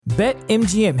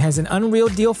BetMGM has an unreal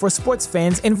deal for sports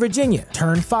fans in Virginia.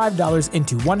 Turn $5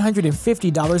 into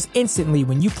 $150 instantly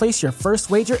when you place your first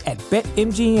wager at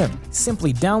BetMGM.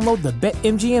 Simply download the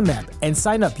BetMGM app and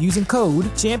sign up using code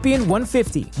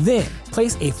Champion150. Then,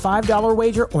 place a $5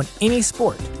 wager on any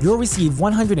sport. You'll receive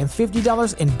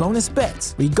 $150 in bonus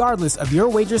bets, regardless of your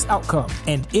wager's outcome.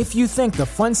 And if you think the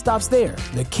fun stops there,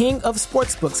 the King of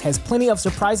Sportsbooks has plenty of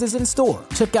surprises in store.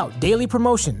 Check out daily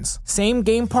promotions,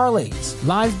 same-game parlays,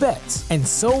 live bets, and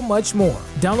so much more.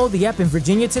 Download the app in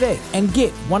Virginia today and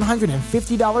get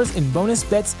 $150 in bonus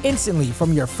bets instantly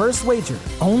from your first wager.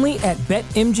 Only at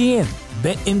BetMGM.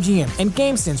 BetMGM and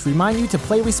GameSense remind you to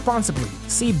play responsibly.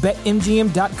 See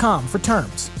BetMGM.com for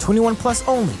terms. 21 plus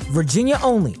only. Virginia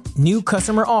only. New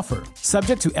customer offer.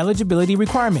 Subject to eligibility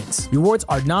requirements. Rewards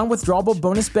are non-withdrawable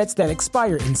bonus bets that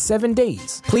expire in 7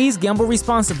 days. Please gamble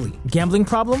responsibly. Gambling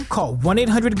problem? Call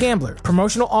 1-800-GAMBLER.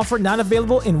 Promotional offer not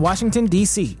available in Washington,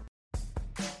 D.C.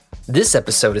 This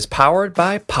episode is powered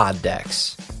by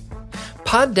Poddex.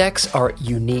 Poddex are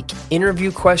unique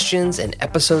interview questions and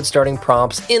episode starting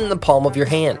prompts in the palm of your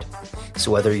hand.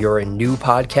 So whether you're a new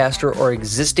podcaster or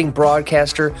existing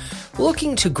broadcaster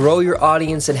looking to grow your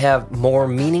audience and have more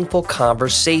meaningful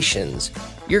conversations,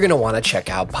 you're going to want to check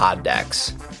out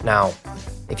Poddex. Now,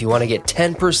 if you want to get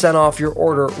 10% off your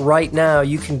order right now,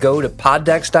 you can go to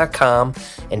poddex.com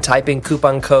and type in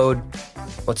coupon code,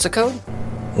 what's the code?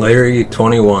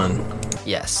 Larry21.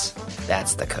 Yes,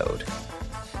 that's the code.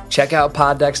 Check out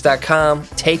poddex.com.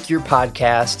 Take your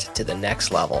podcast to the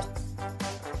next level.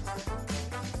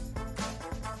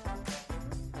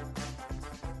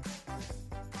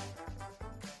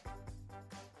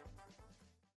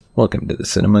 Welcome to the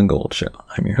Cinema Gold Show.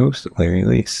 I'm your host, Larry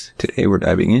Leese. Today we're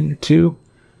diving into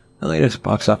the latest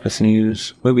box office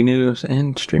news, movie news,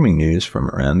 and streaming news from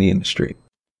around the industry.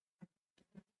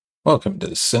 Welcome to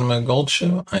the Cinema Gold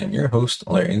Show. I am your host,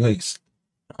 Larry Leese.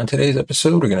 On today's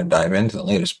episode, we're going to dive into the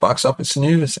latest box office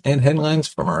news and headlines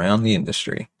from around the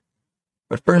industry.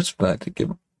 But first, we'd like to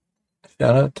give a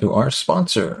shout out to our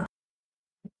sponsor.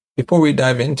 Before we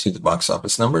dive into the box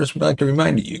office numbers, we'd like to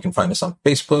remind you can find us on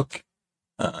Facebook,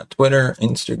 Twitter,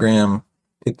 Instagram,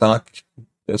 TikTok.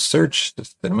 Just search the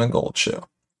Cinema Gold Show.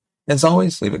 As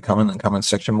always, leave a comment in the comment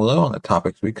section below on the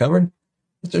topics we covered.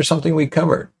 Is there something we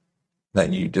covered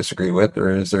that you disagree with,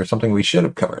 or is there something we should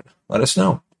have covered? Let us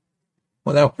know.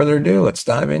 Without further ado, let's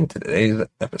dive into today's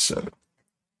episode.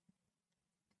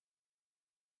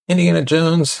 Indiana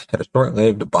Jones had a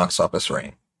short-lived box office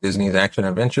reign. Disney's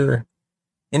action-adventure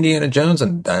Indiana Jones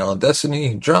and the Dial of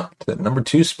Destiny dropped to the number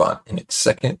 2 spot in its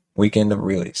second weekend of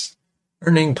release,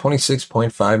 earning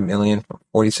 $26.5 million from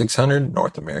 4,600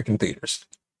 North American theaters.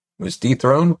 It was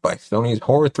dethroned by Sony's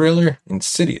horror thriller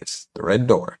Insidious, The Red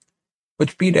Door,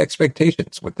 which beat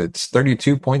expectations with its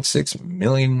 $32.6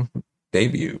 million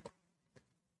debut.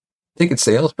 Ticket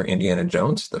sales for Indiana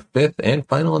Jones, the fifth and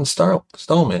final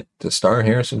installment to star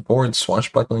Harrison Ford's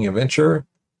swashbuckling adventure,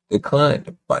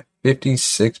 declined by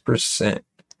 56%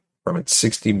 from its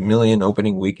 $60 million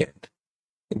opening weekend,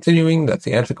 continuing the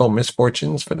theatrical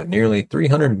misfortunes for the nearly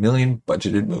 $300 million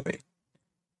budgeted movie.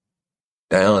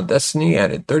 Dial of Destiny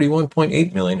added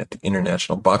 $31.8 million at the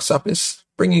international box office,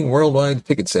 bringing worldwide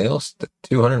ticket sales to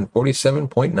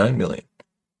 $247.9 million.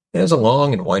 It has a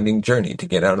long and winding journey to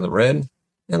get out of the red,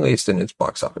 at least in its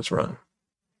box office run.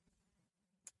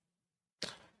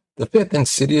 The fifth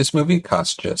Insidious movie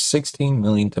cost just $16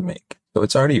 million to make, so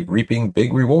it's already reaping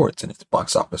big rewards in its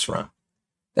box office run.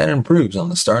 That improves on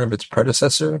the start of its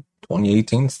predecessor,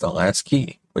 2018's The Last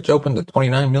Key, which opened at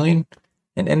 $29 million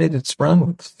and ended its run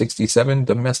with $67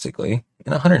 domestically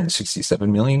and $167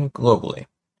 million globally.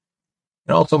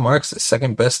 It also marks the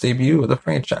second best debut of the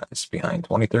franchise, behind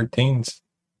 2013's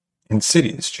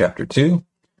Insidious Chapter 2,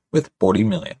 with $40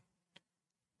 million.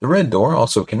 The Red Door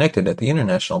also connected at the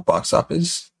international box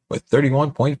office with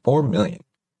 $31.4 million,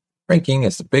 ranking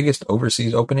as the biggest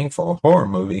overseas opening for a horror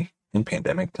movie in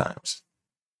pandemic times.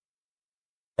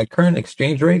 At current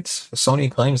exchange rates, Sony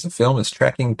claims the film is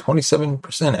tracking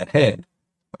 27% ahead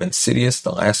of Insidious: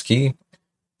 The Last Key,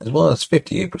 as well as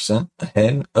 58%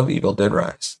 ahead of Evil Dead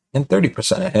Rise, and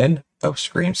 30% ahead of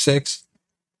Scream 6,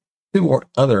 two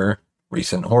other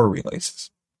recent horror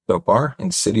releases. So far,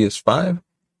 Insidious 5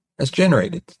 has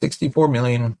generated $64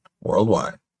 million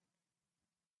worldwide.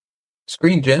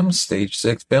 Screen Gems, Stage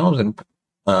 6 Films, and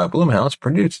Blumhouse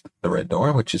produced The Red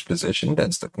Door, which is positioned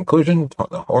as the conclusion to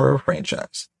the horror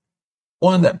franchise.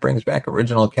 One that brings back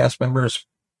original cast members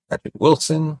Patrick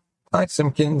Wilson, Ty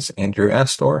Simpkins, Andrew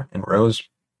Astor, and Rose.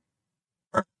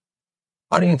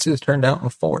 Audiences turned out in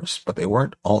force, but they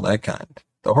weren't all that kind.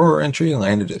 The horror entry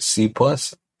landed a C+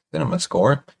 cinema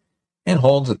score and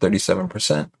holds at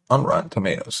 37% on Rotten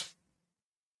Tomatoes.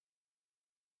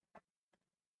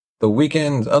 The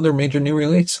weekend's other major new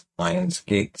release,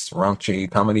 Lionsgate's raunchy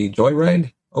comedy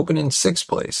Joyride, opened in 6th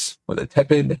place with a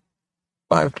tepid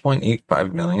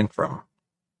 $5.85 million from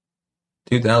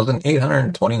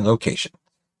 2,820 locations,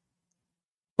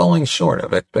 falling short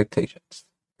of expectations.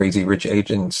 Crazy Rich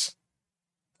Asians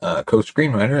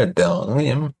co-screenwriter Adele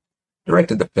Lim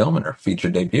directed the film in her feature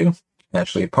debut.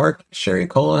 Ashley Park, Sherry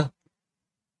Cola,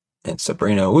 and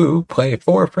Sabrina Wu play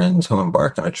 4 friends who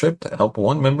embark on a trip to help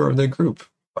one member of their group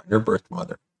find her birth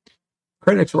mother.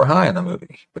 Critics were high on the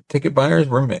movie, but ticket buyers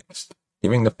were mixed,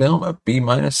 giving the film a B-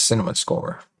 cinema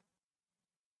score.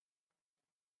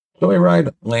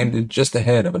 Joyride landed just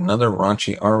ahead of another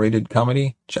raunchy R-rated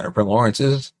comedy, Jennifer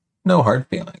Lawrence's No Hard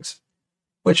Feelings,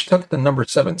 which took the number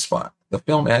 7 spot. The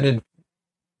film added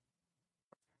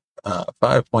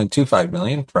 $5.25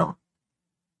 million from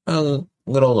a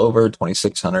little over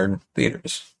 2,600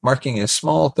 theaters, marking a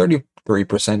small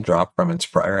 33% drop from its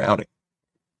prior outing.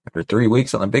 After 3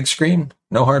 weeks on the big screen,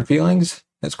 No Hard Feelings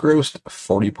has grossed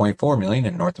 $40.4 million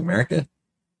in North America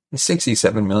and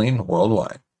 $67 million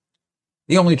worldwide.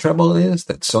 The only trouble is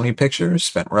that Sony Pictures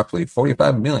spent roughly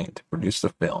 $45 million to produce the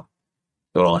film,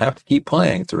 so it'll have to keep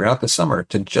playing throughout the summer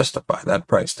to justify that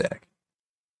price tag.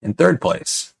 In 3rd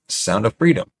place, Sound of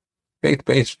Freedom,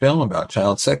 faith-based film about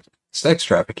child sex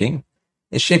trafficking,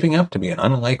 is shaping up to be an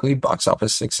unlikely box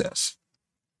office success.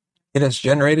 It has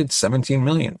generated $17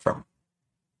 million from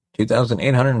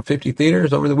 2,850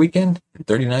 theaters over the weekend and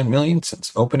 $39 million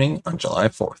since opening on July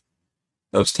 4th.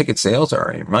 Those ticket sales are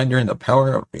a reminder of the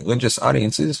power of religious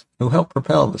audiences who helped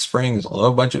propel the spring's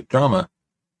low-budget drama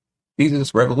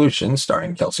Jesus Revolution,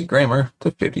 starring Kelsey Grammer,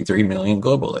 to $53 million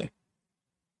globally.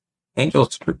 Angel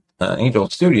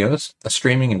Studios, a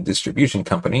streaming and distribution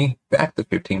company, backed the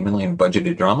 $15 million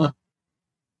budgeted drama,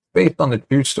 based on the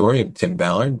true story of Tim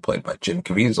Ballard, played by Jim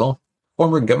Caviezel,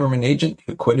 former government agent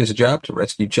who quit his job to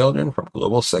rescue children from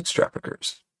global sex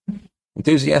traffickers.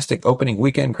 Enthusiastic opening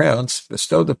weekend crowds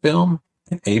bestowed the film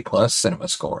an A+ cinema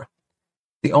score,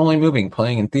 the only movie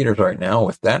playing in theaters right now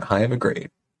with that high of a grade.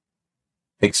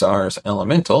 Pixar's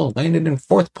Elemental landed in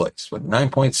 4th place with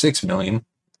 $9.6 million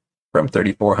from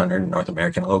 3,400 North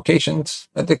American locations,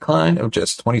 a decline of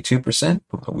just 22%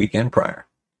 from the weekend prior.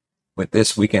 With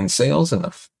this weekend's sales, and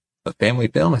the family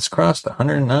film has crossed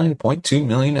 $109.2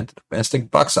 million at the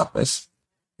domestic box office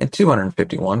and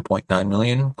 $251.9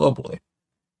 million globally.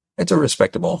 It's a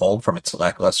respectable hold from its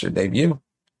lackluster debut.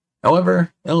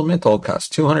 However, Elemental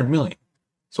cost $200 million,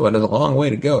 so it has a long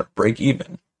way to go to break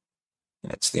even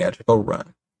in its theatrical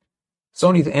run.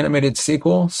 Sony's animated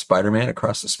sequel, Spider-Man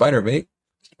Across the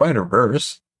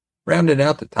Spider-Verse, rounded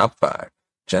out the top 5,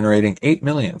 generating $8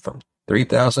 million from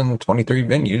 3,023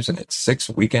 venues in its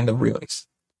 6th weekend of release.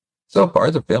 So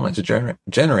far, the film has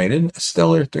generated a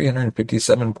stellar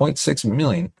 $357.6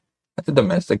 million at the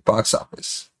domestic box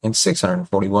office and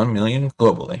 $641 million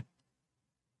globally.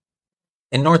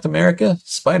 In North America,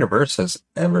 Spider-Verse has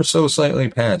ever so slightly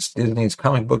passed Disney's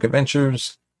comic book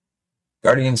adventures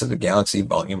Guardians of the Galaxy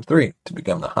Volume 3 to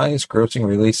become the highest grossing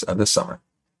release of the summer.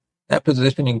 That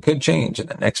positioning could change in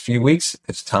the next few weeks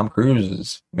as Tom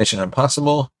Cruise's Mission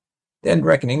Impossible, Dead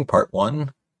Reckoning Part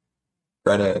 1,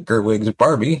 Greta Gerwig's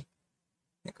Barbie,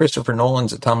 and Christopher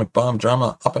Nolan's atomic bomb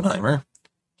drama Oppenheimer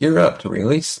gear up to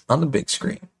release on the big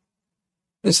screen.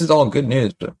 This is all good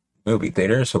news for movie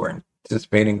theaters who are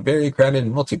anticipating very crowded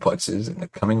multiplexes in the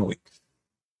coming weeks.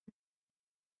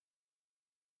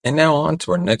 And now on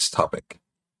to our next topic.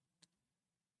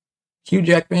 Hugh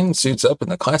Jackman suits up in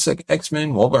the classic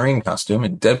X-Men Wolverine costume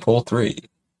in Deadpool 3,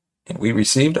 and we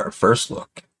received our first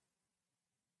look.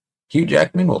 Hugh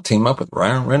Jackman will team up with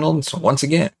Ryan Reynolds once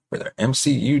again for their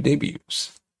MCU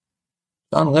debuts.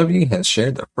 Don Levy has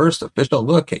shared the first official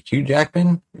look at Hugh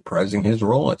Jackman reprising his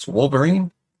role as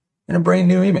Wolverine in a brand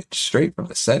new image straight from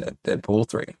the set of Deadpool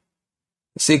 3.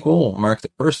 The sequel will mark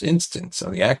the first instance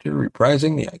of the actor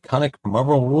reprising the iconic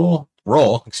Marvel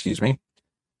role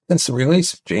since the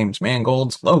release of James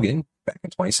Mangold's Logan back in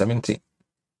 2017.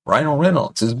 Ryan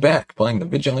Reynolds is back playing the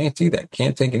vigilante that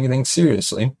can't take anything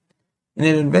seriously in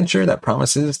an adventure that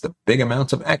promises the big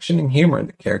amounts of action and humor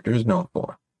the character is known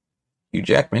for. Hugh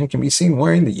Jackman can be seen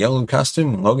wearing the yellow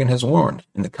costume Logan has worn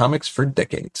in the comics for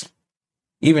decades,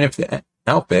 even if the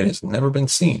outfit has never been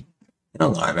seen in a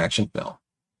live-action film.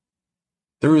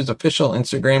 Through his official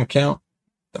Instagram account,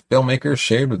 the filmmaker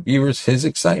shared with viewers his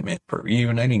excitement for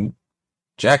reuniting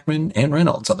Jackman and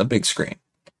Reynolds on the big screen.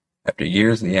 After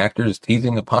years, the actor is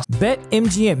teasing a possible...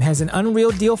 BetMGM has an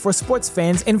unreal deal for sports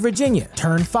fans in Virginia.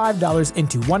 Turn $5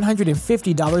 into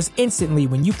 $150 instantly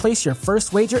when you place your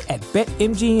first wager at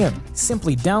BetMGM.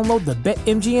 Simply download the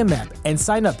BetMGM app and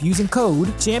sign up using code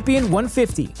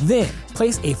Champion150. Then,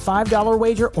 place a $5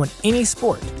 wager on any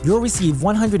sport. You'll receive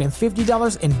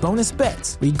 $150 in bonus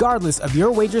bets, regardless of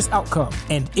your wager's outcome.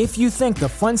 And if you think the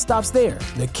fun stops there,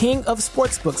 the king of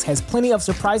sportsbooks has plenty of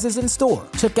surprises in store.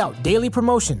 Check out daily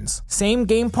promotions,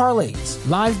 same-game parlays,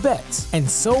 live bets, and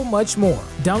so much more.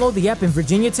 Download the app in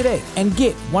Virginia today and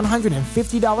get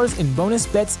 $150 in bonus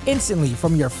bets instantly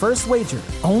from your first wager.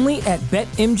 Only at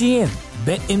BetMGM.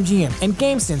 BetMGM and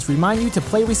GameSense remind you to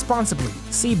play responsibly.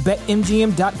 See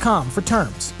BetMGM.com for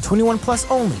terms. 21 plus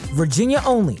only. Virginia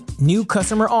only. New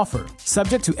customer offer.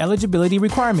 Subject to eligibility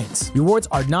requirements. Rewards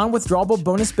are non-withdrawable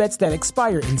bonus bets that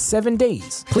expire in 7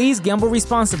 days. Please gamble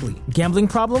responsibly. Gambling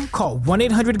problem? Call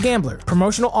 1-800-GAMBLER.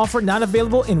 Promotional offer not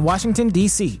available in Washington,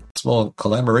 D.C.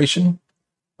 Collaboration.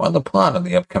 While the plot of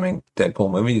the upcoming Deadpool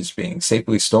movie is being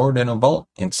safely stored in a vault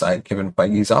inside Kevin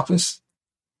Feige's office,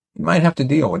 you might have to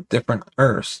deal with different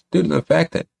Earths due to the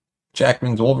fact that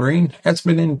Jackman's Wolverine has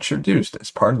been introduced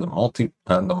as part of the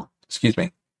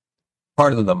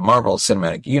part of the Marvel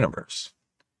Cinematic Universe.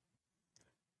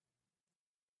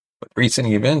 With recent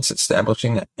events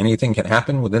establishing that anything can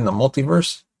happen within the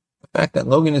multiverse, the fact that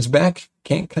Logan is back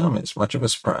can't come as much of a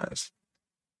surprise.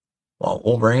 While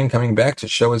Wolverine coming back to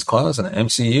show his claws in the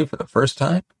MCU for the first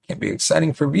time can be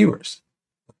exciting for viewers,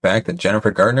 the fact that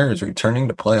Jennifer Gardner is returning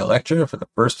to play Elektra for the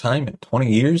first time in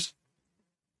 20 years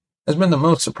has been the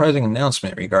most surprising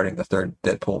announcement regarding the third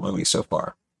Deadpool movie so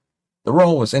far. The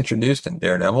role was introduced in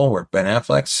Daredevil, where Ben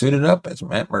Affleck suited up as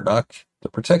Matt Murdock to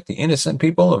protect the innocent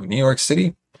people of New York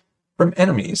City from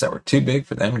enemies that were too big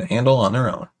for them to handle on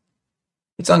their own.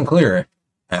 It's unclear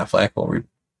if Affleck will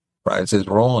reprise his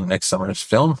role in next summer's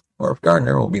film, or if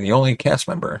Gardner will be the only cast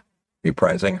member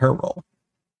reprising her role.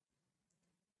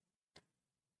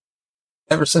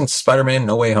 Ever since Spider-Man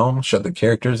No Way Home showed the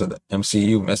characters of the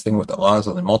MCU messing with the laws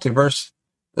of the multiverse,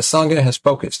 the saga has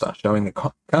focused on showing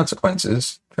the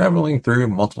consequences traveling through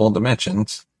multiple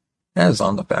dimensions as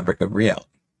on the fabric of reality.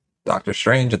 Doctor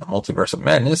Strange and the Multiverse of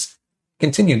Madness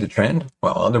continue the trend,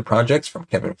 while other projects from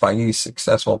Kevin Feige's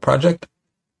successful project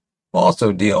will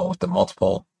also deal with the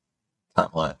multiple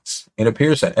timelines. It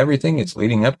appears that everything is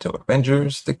leading up to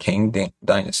Avengers: The Kang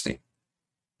Dynasty,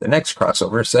 the next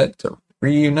crossover set to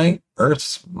reunite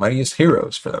Earth's mightiest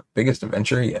heroes for the biggest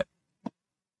adventure yet.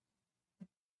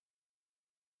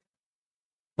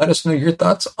 Let us know your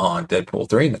thoughts on Deadpool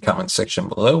 3 in the comments section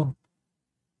below.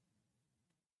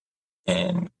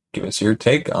 And give us your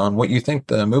take on what you think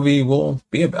the movie will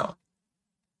be about.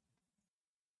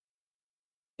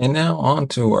 And now on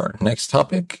to our next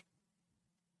topic.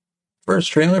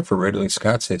 First trailer for Ridley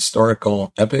Scott's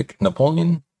historical epic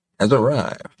Napoleon has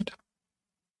arrived.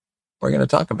 We're going to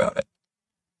talk about it.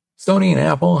 Sony and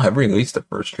Apple have released the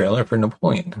first trailer for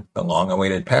Napoleon, the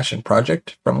long-awaited passion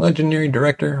project from legendary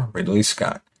director Ridley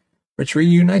Scott, which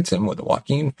reunites him with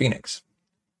Joaquin Phoenix.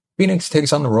 Phoenix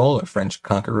takes on the role of French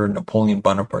conqueror Napoleon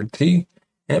Bonaparte, and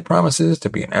it promises to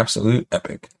be an absolute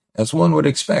epic, as one would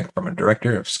expect from a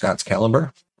director of Scott's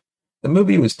caliber. The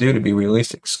movie was due to be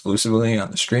released exclusively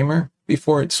on the streamer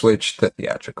before it switched to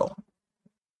theatrical.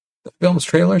 The film's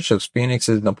trailer shows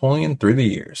Phoenix's Napoleon through the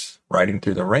years, riding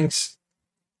through the ranks,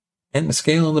 and the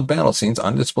scale of the battle scenes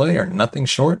on display are nothing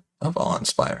short of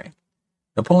awe-inspiring.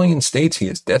 Napoleon states he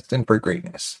is destined for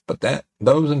greatness, but that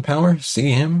those in power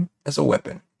see him as a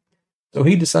weapon. So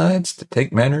he decides to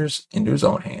take matters into his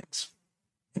own hands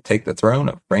and take the throne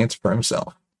of France for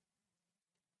himself.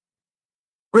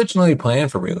 Originally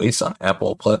planned for release on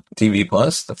Apple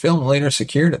TV+, the film later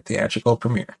secured a theatrical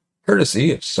premiere,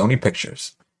 courtesy of Sony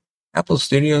Pictures. Apple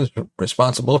Studios,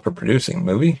 responsible for producing the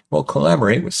movie, will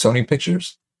collaborate with Sony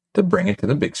Pictures to bring it to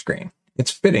the big screen.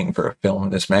 It's fitting for a film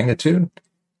this magnitude.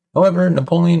 However,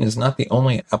 Napoleon is not the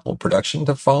only Apple production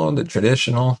to follow the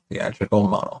traditional theatrical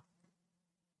model.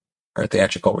 Or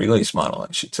theatrical release model,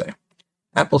 I should say.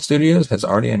 Apple Studios has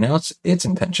already announced its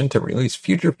intention to release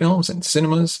future films in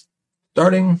cinemas,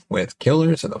 starting with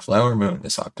Killers of the Flower Moon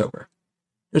this October.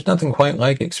 There's nothing quite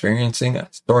like experiencing a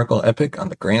historical epic on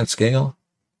the grand scale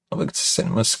of a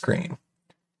cinema screen.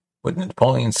 With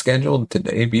Napoleon scheduled to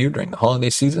debut during the holiday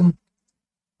season,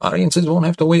 audiences won't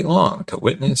have to wait long to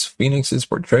witness Phoenix's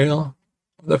portrayal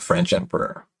of the French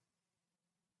Emperor.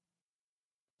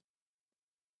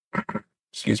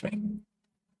 Excuse me.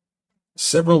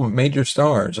 Several major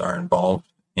stars are involved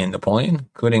in Napoleon,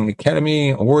 including Academy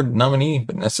Award nominee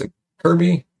Vanessa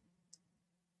Kirby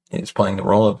is playing the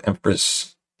role of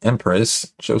Empress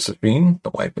Empress Josephine,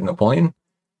 the wife of Napoleon.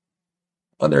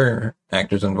 Other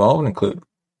actors involved include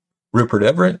Rupert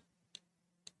Everett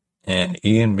and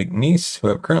Ian McNeice, who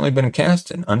have currently been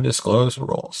cast in undisclosed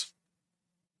roles.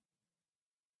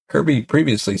 Kirby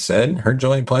previously said her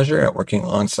joy and pleasure at working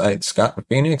alongside Scott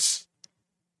Phoenix,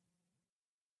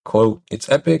 quote, "It's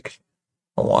epic.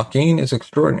 Joaquin is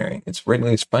extraordinary. It's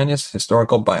Ridley's finest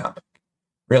historical biopic.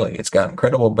 Really, it's got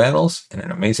incredible battles and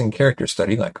an amazing character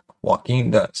study like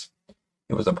Joaquin does.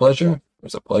 It was a pleasure. It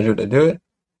was a pleasure to do it.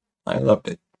 I loved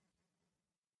it."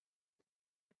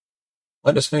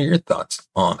 Let us know your thoughts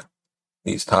on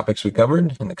these topics we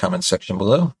covered in the comments section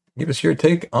below. Give us your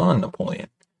take on Napoleon.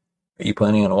 Are you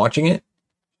planning on watching it?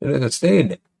 Should it have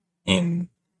stayed in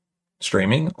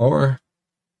streaming, or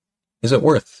is it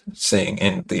worth seeing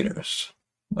in theaters?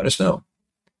 Let us know.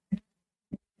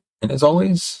 And as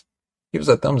always, give us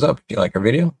a thumbs up if you like our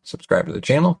video, subscribe to the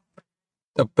channel,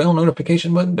 the bell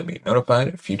notification button to be notified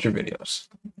of future videos.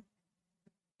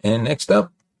 And next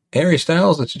up, Harry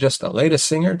Styles is just the latest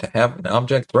singer to have an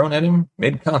object thrown at him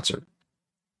mid-concert,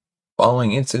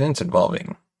 following incidents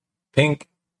involving Pink,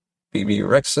 Bebe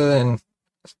Rexha, and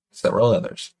several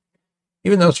others.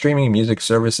 Even though streaming music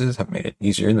services have made it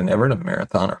easier than ever to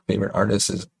marathon our favorite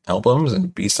artists' albums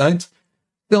and B-sides,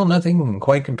 still nothing can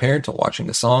quite compare to watching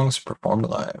the songs performed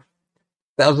live.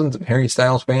 Thousands of Harry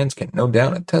Styles fans can no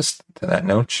doubt attest to that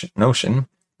notion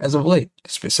as of late,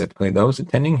 specifically those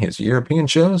attending his European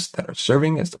shows that are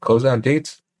serving as the closeout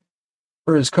dates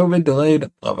for his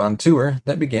COVID-delayed Love on Tour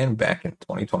that began back in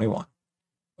 2021.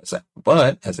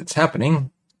 But as it's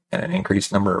happening, and an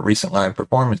increased number of recent live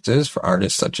performances for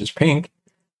artists such as Pink,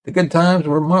 the good times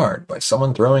were marred by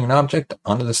someone throwing an object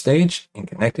onto the stage and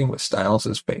connecting with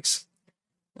Styles' face.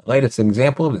 The latest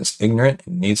example of this ignorant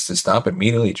and needs to stop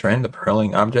immediately trend of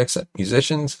hurling objects at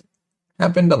musicians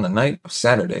happened on the night of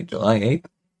Saturday, July 8th,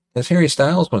 as Harry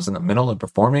Styles was in the middle of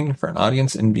performing for an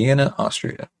audience in Vienna,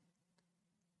 Austria.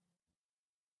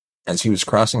 As he was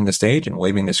crossing the stage and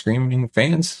waving to screaming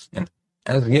fans, an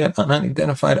as yet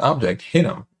unidentified object hit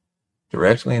him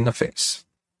directly in the face.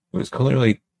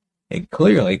 It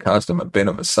clearly caused him a bit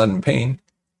of a sudden pain,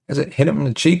 as it hit him in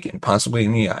the cheek and possibly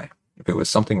in the eye. If it was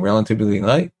something relatively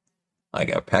light, like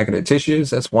a packet of tissues,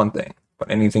 that's one thing,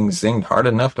 but anything zinged hard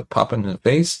enough to pop him in the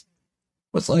face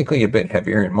was likely a bit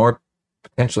heavier and more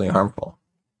potentially harmful.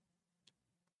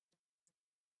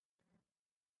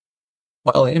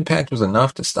 While the impact was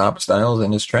enough to stop Styles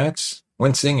in his tracks,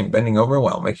 wincing and bending over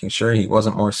while making sure he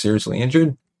wasn't more seriously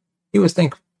injured, he was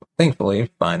thankfully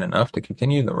fine enough to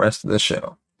continue the rest of the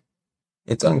show.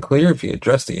 It's unclear if he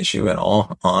addressed the issue at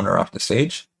all on or off the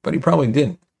stage, but he probably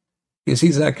didn't, because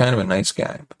he's that kind of a nice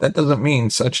guy. But that doesn't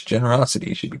mean such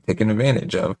generosity should be taken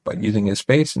advantage of by using his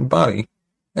face and body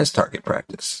as target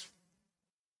practice.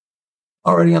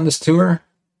 Already on this tour,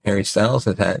 Harry Styles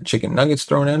has had chicken nuggets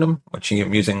thrown at him, which he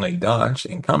amusingly dodged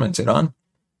and commented on,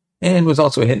 and was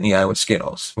also hit in the eye with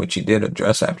Skittles, which he did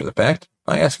address after the fact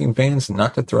by asking fans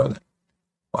not to throw them.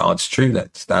 While it's true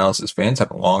that Styles' fans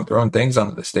have long thrown things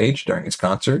onto the stage during his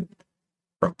concert,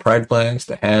 from pride flags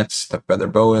to hats to feather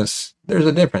boas, there's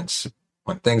a difference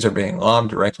when things are being lobbed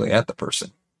directly at the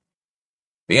person.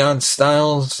 Beyond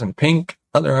Styles and Pink,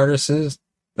 other artists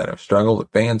that have struggled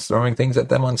with fans throwing things at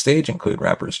them on stage include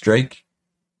rappers Drake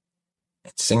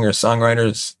and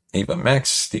singer-songwriters Ava Max,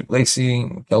 Steve Lacy,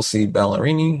 and Kelsey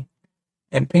Ballerini.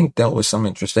 And Pink dealt with some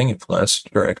interesting, if less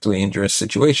directly injurious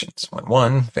situations, when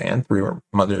one fan threw her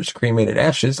mother's cremated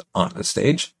ashes onto the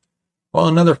stage, while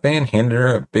another fan handed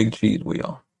her a big cheese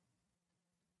wheel.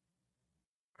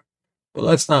 But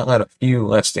let's not let a few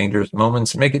less dangerous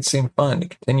moments make it seem fun to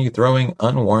continue throwing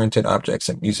unwarranted objects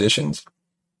at musicians,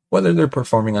 whether they're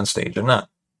performing on stage or not.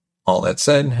 All that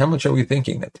said, how much are we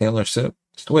thinking that Taylor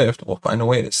Swift will find a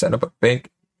way to set up a fake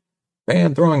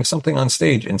fan throwing something on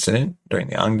stage incident during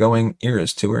the ongoing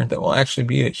Eras tour that will actually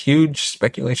be a huge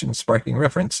speculation-sparking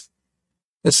reference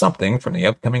to something from the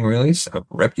upcoming release of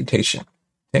Reputation,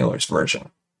 Taylor's version?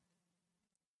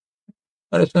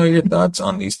 Let us know your thoughts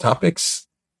on these topics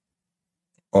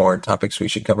or topics we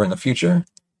should cover in the future.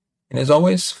 And as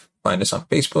always, find us on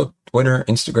Facebook, Twitter,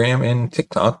 Instagram, and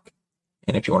TikTok.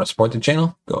 And if you want to support the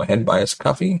channel, go ahead and buy us a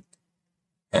coffee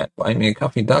at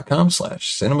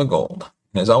buymeacoffee.com/cinemagold.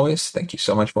 And as always, thank you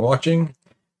so much for watching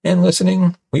and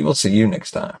listening. We will see you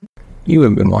next time. You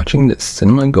have been watching the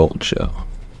Cinema Gold Show.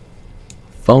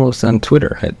 Follow us on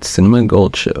Twitter at Cinema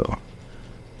Gold Show.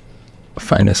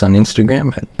 Find us on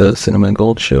Instagram at The Cinema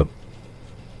Gold Show.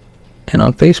 And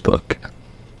on Facebook,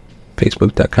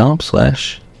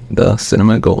 facebook.com/The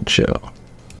Cinema Gold Show.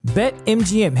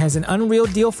 BetMGM has an unreal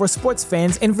deal for sports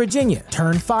fans in Virginia.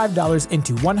 Turn $5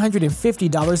 into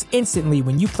 $150 instantly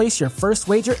when you place your first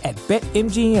wager at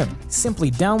BetMGM. Simply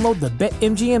download the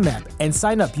BetMGM app and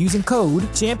sign up using code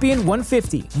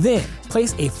Champion150. Then,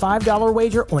 place a $5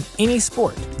 wager on any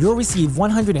sport. You'll receive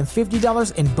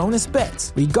 $150 in bonus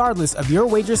bets, regardless of your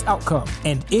wager's outcome.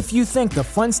 And if you think the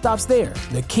fun stops there,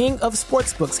 the king of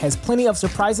sportsbooks has plenty of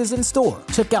surprises in store.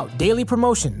 Check out daily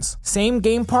promotions,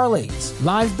 same-game parlays,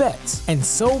 live bets, and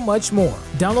so much more.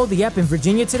 Download the app in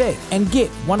Virginia today and get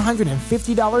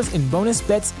 $150 in bonus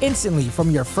bets instantly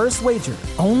from your first wager.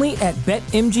 Only at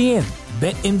BetMGM.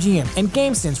 BetMGM and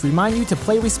GameSense remind you to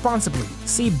play responsibly.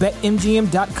 See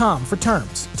BetMGM.com for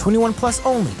terms. 21 plus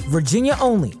only. Virginia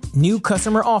only. New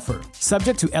customer offer.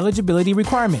 Subject to eligibility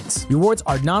requirements. Rewards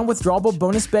are non-withdrawable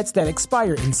bonus bets that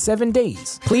expire in 7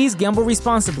 days. Please gamble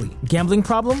responsibly. Gambling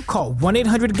problem? Call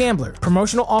 1-800-GAMBLER.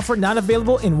 Promotional offer not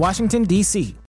available in Washington, D.C.